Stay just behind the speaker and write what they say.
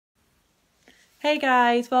Hey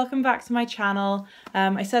guys, welcome back to my channel.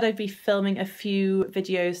 I said I'd be filming a few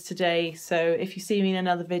videos today, so if you see me in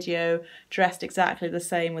another video dressed exactly the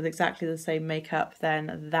same with exactly the same makeup,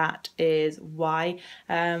 then that is why.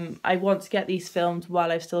 I want to get these filmed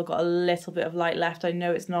while I've still got a little bit of light left. I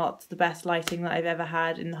know it's not the best lighting that I've ever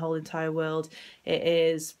had in the whole entire world. It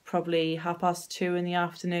is probably 2:30 in the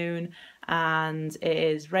afternoon and it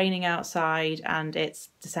is raining outside and it's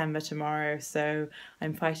December tomorrow, so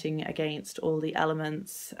I'm fighting against all the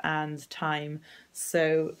elements and time.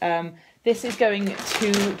 So this is going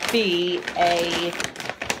to be a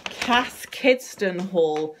Cath Kidston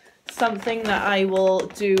haul, something that I will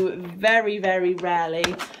do very, very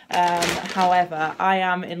rarely. However, I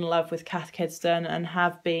am in love with Cath Kidston and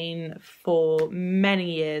have been for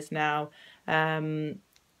many years now.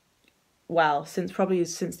 Well, since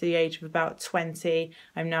the age of about 20.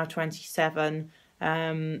 I'm now 27.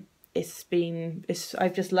 I've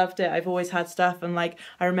just loved it. I've always had stuff, and like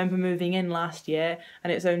I remember moving in last year,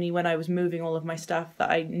 and it's only when I was moving all of my stuff that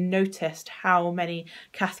I noticed how many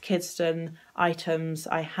Cath Kidston items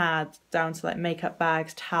I had, down to like makeup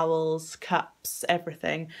bags, towels, cups,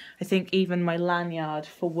 everything. I think even my lanyard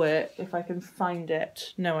for work, if I can find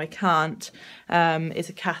it, no I can't, is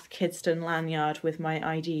a Cath Kidston lanyard with my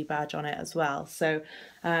ID badge on it as well. So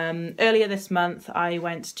earlier this month I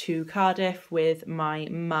went to Cardiff with my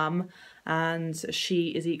mum, and she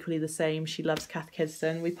is equally the same. She loves Cath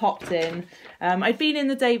Kidston. We popped in. I'd been in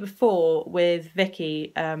the day before with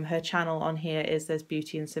Vicky. Her channel on here is There's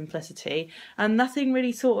Beauty and Simplicity, and nothing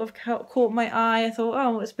really sort of caught my eye. I thought,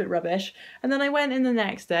 oh, it's a bit rubbish. And then I went in the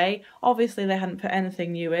next day. Obviously they hadn't put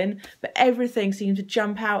anything new in, but everything seemed to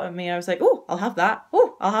jump out at me. I was like, oh, I'll have that.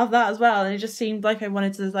 Oh, I'll have that as well. And it just seemed like I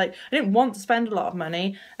wanted to, like, I didn't want to spend a lot of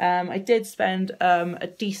money. I did spend a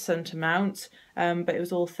decent amount. But it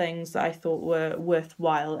was all things that I thought were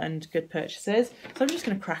worthwhile and good purchases. So I'm just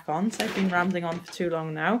going to crack on, so I've been rambling on for too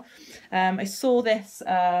long now. I saw this,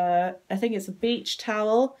 I think it's a beach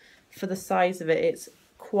towel. For the size of it, it's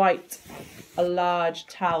quite a large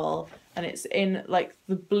towel, and it's in like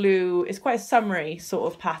the blue, it's quite a summery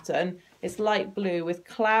sort of pattern. It's light blue with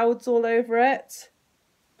clouds all over it.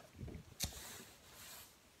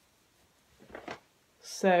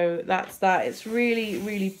 So that's that. It's really,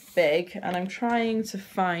 really big, and I'm trying to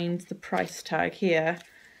find the price tag here.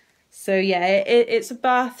 So yeah, it's a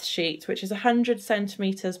bath sheet, which is 100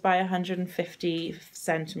 centimetres by 150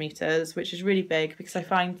 centimetres, which is really big because I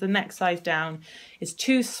find the next size down is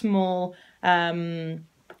too small.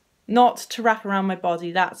 Not to wrap around my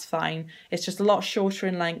body, that's fine. It's just a lot shorter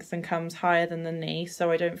in length and comes higher than the knee,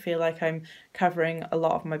 so I don't feel like I'm covering a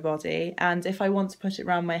lot of my body. And if I want to put it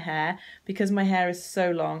around my hair, because my hair is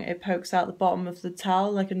so long, it pokes out the bottom of the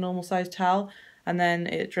towel like a normal sized towel, and then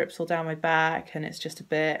it drips all down my back, and it's just a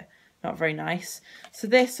bit not very nice. So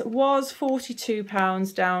this was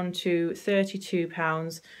 £42 down to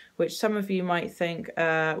 £32, which some of you might think,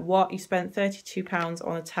 what, you spent £32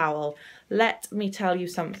 on a towel? Let me tell you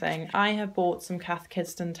something. I have bought some Cath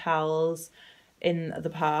Kidston towels in the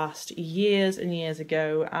past, years and years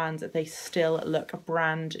ago, and they still look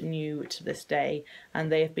brand new to this day.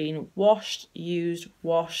 And they have been washed, used,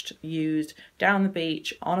 down the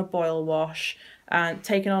beach on a boil wash, and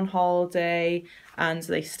taken on holiday, and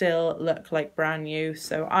they still look like brand new.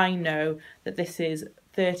 So I know that this is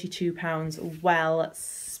 £32 well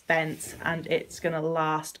spent, and it's going to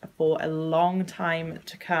last for a long time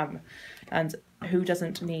to come. And who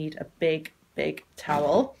doesn't need a big, big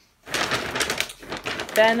towel?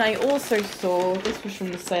 Then I also saw, this was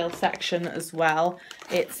from the sale section as well,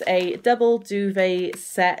 it's a double duvet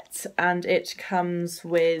set, and it comes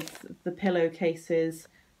with the pillowcases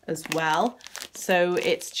as well. So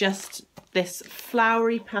it's just this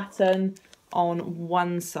flowery pattern on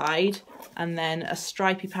one side and then a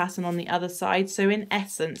stripy pattern on the other side. So in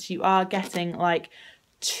essence, you are getting like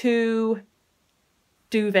 2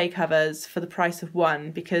 duvet covers for the price of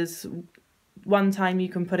one, because one time you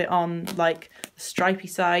can put it on like the stripy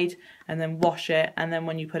side and then wash it, and then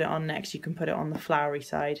when you put it on next you can put it on the flowery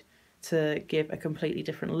side to give a completely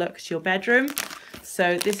different look to your bedroom.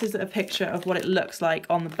 So this is a picture of what it looks like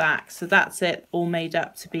on the back. So that's it all made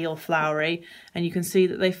up to be all flowery, and you can see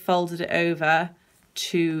that they folded it over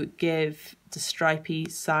to give the stripy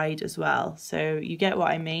side as well. So you get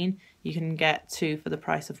what I mean. You can get 2 for the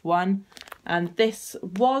price of 1. And this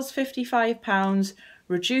was £55,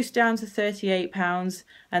 reduced down to £38,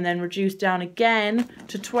 and then reduced down again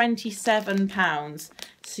to £27.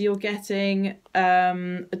 So you're getting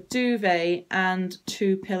a duvet and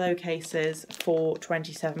 2 pillowcases for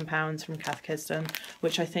 £27 from Cath Kidston,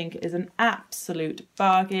 which I think is an absolute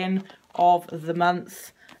bargain of the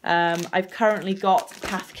month. I've currently got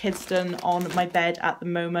Cath Kidston on my bed at the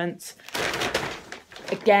moment.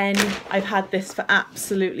 Again, I've had this for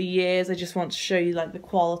absolutely years. I just want to show you like the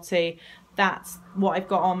quality. That's what I've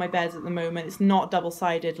got on my bed at the moment. It's not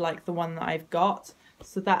double-sided like the one that I've got.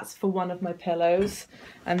 So that's for one of my pillows.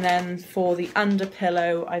 And then for the under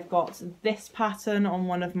pillow, I've got this pattern on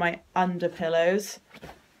one of my under pillows.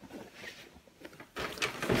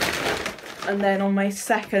 And then on my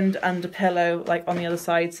second under pillow, like on the other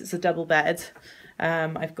side, so it's a double bed,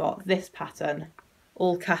 I've got this pattern,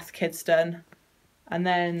 all Cath Kidston. And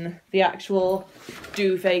then the actual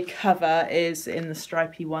duvet cover is in the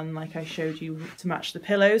stripy one like I showed you to match the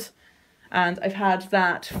pillows. And I've had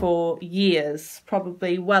that for years,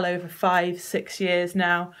 probably well over 5-6 years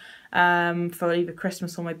now, for either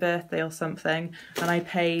Christmas or my birthday or something. And I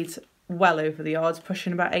paid well over the odds,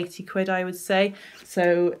 pushing about 80 quid I would say.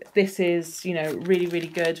 So this is, you know, really, really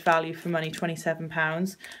good value for money,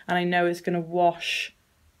 £27. And I know it's going to wash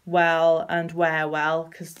well and wear well,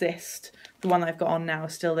 because this, the one that I've got on now,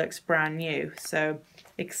 still looks brand new. So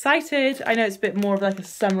excited. I know it's a bit more of like a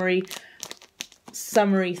summery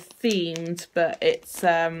themed, but it's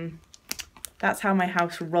that's how my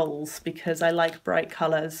house rolls, because I like bright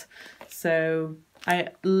colours. So I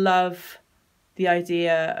love the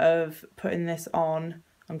idea of putting this on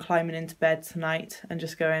and climbing into bed tonight and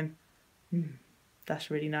just going, that's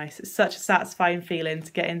really nice. It's such a satisfying feeling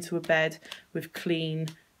to get into a bed with clean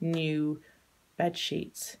new bed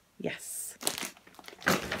sheets. Yes.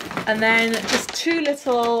 And then just two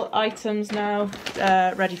little items now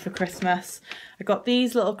ready for Christmas. I got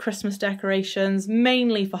these little Christmas decorations,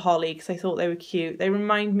 mainly for Holly, because I thought they were cute. They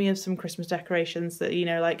remind me of some Christmas decorations that, you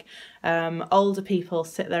know, like older people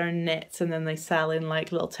sit there and knit, and then they sell in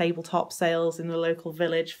like little tabletop sales in the local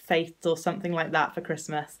village, Faith or something like that for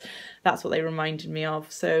Christmas. That's what they reminded me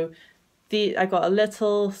of. So I got a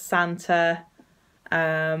little Santa,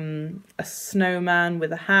 a snowman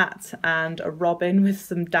with a hat, and a robin with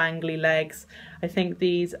some dangly legs. I think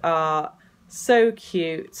these are so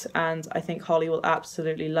cute, and I think Holly will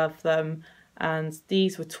absolutely love them. And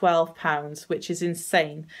these were £12, which is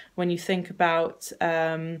insane when you think about,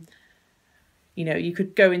 you know, you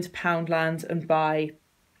could go into Poundland and buy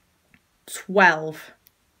 12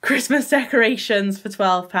 Christmas decorations for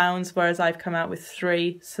 £12, whereas I've come out with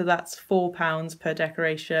 3, so that's £4 per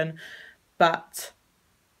decoration. But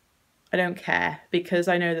I don't care, because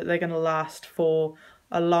I know that they're going to last for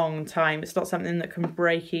a long time. It's not something that can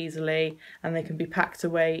break easily, and they can be packed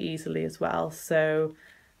away easily as well. So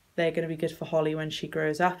they're going to be good for Holly when she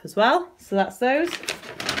grows up as well. So that's those.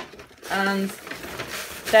 And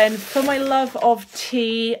then for my love of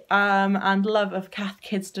tea and love of Cath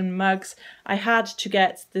Kidston mugs, I had to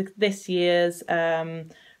get this year's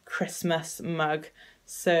Christmas mug.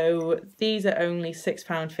 So these are only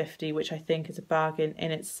 £6.50, which I think is a bargain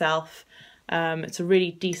in itself. It's a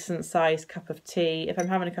really decent sized cup of tea. If I'm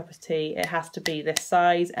having a cup of tea, it has to be this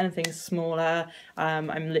size. Anything smaller,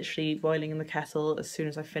 I'm literally boiling in the kettle as soon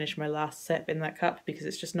as I finish my last sip in that cup, because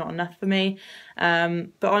it's just not enough for me.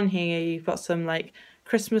 But on here you've got some like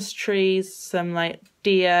Christmas trees, some like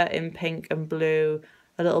deer in pink and blue,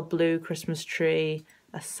 a little blue Christmas tree,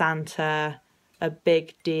 a Santa, a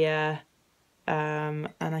big deer, and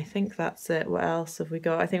I think that's it. What else have we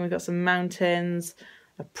got? I think we've got some mountains,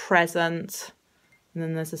 a present, and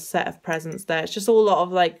then there's a set of presents there. It's just all a lot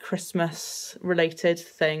of like Christmas related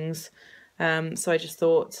things. So I just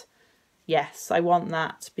thought, yes, I want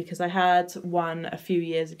that, because I had one a few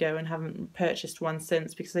years ago and haven't purchased one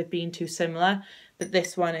since because they've been too similar. But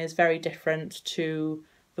this one is very different to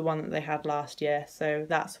the one that they had last year, so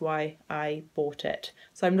that's why I bought it.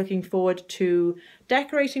 So I'm looking forward to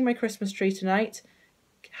decorating my Christmas tree tonight,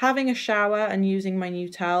 having a shower and using my new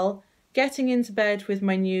towel, getting into bed with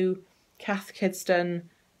my new Cath Kidston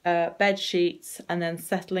bed sheets, and then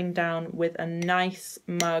settling down with a nice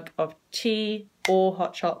mug of tea or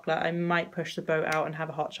hot chocolate. I might push the boat out and have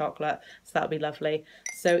a hot chocolate, so that'll be lovely.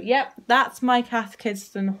 So yep, that's my Cath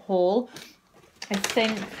Kidston haul. I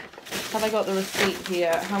think, have I got the receipt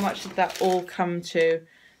here? How much did that all come to?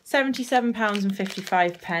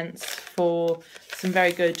 £77.55 for some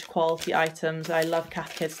very good quality items. I love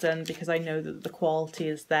Cath Kidston because I know that the quality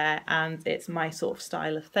is there, and it's my sort of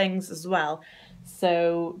style of things as well.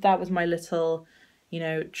 So that was my little, you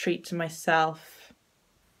know, treat to myself,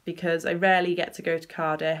 because I rarely get to go to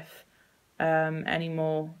Cardiff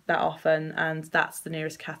anymore that often, and that's the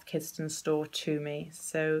nearest Cath Kidston store to me.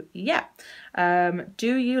 So yeah,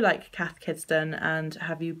 do you like Cath Kidston, and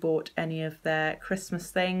have you bought any of their Christmas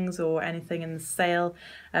things or anything in the sale?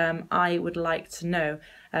 I would like to know.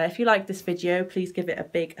 If you like this video, please give it a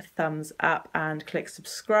big thumbs up and click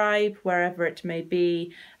subscribe wherever it may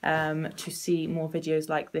be, to see more videos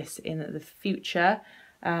like this in the future.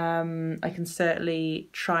 I can certainly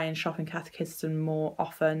try and shop in Cath Kidston more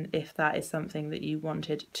often if that is something that you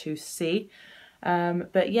wanted to see.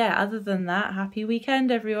 But yeah, other than that, happy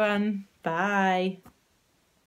weekend everyone. Bye.